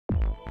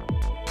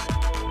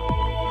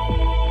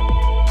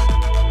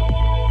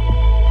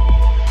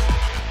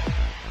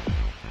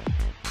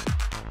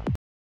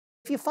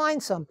you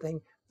find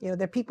something, there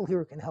are people here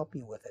who can help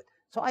you with it.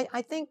 So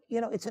I think,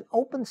 it's an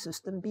open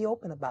system. Be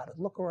open about it.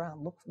 Look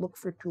around, look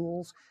for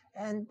tools,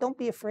 and don't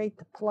be afraid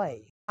to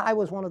play. I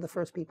was one of the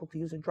first people to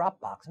use a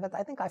Dropbox. In fact,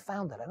 I think I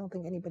found it. I don't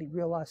think anybody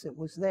realized it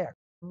was there.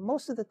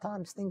 Most of the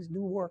times, things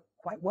do work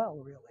quite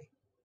well, really.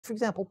 For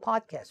example,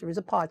 podcasts. There is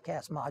a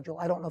podcast module.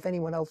 I don't know if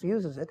anyone else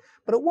uses it,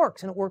 but it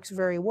works, and it works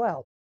very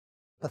well.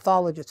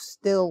 Pathologists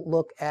still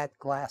look at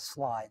glass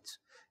slides.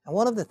 And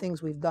one of the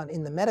things we've done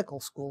in the medical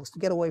school is to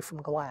get away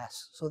from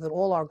glass, so that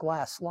all our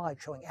glass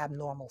slides showing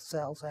abnormal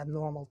cells,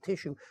 abnormal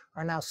tissue,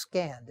 are now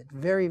scanned at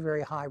very,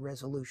 very high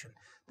resolution.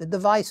 The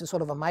device is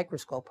sort of a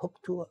microscope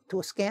hooked to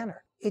a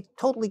scanner. It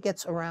totally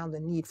gets around the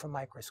need for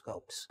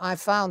microscopes.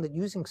 I've found that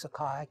using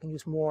Sakai, I can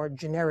use more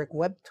generic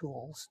web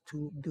tools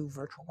to do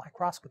virtual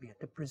microscopy,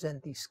 to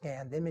present these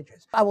scanned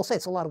images. I will say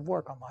it's a lot of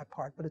work on my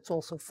part, but it's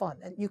also fun.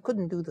 And you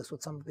couldn't do this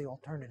with some of the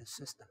alternative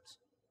systems.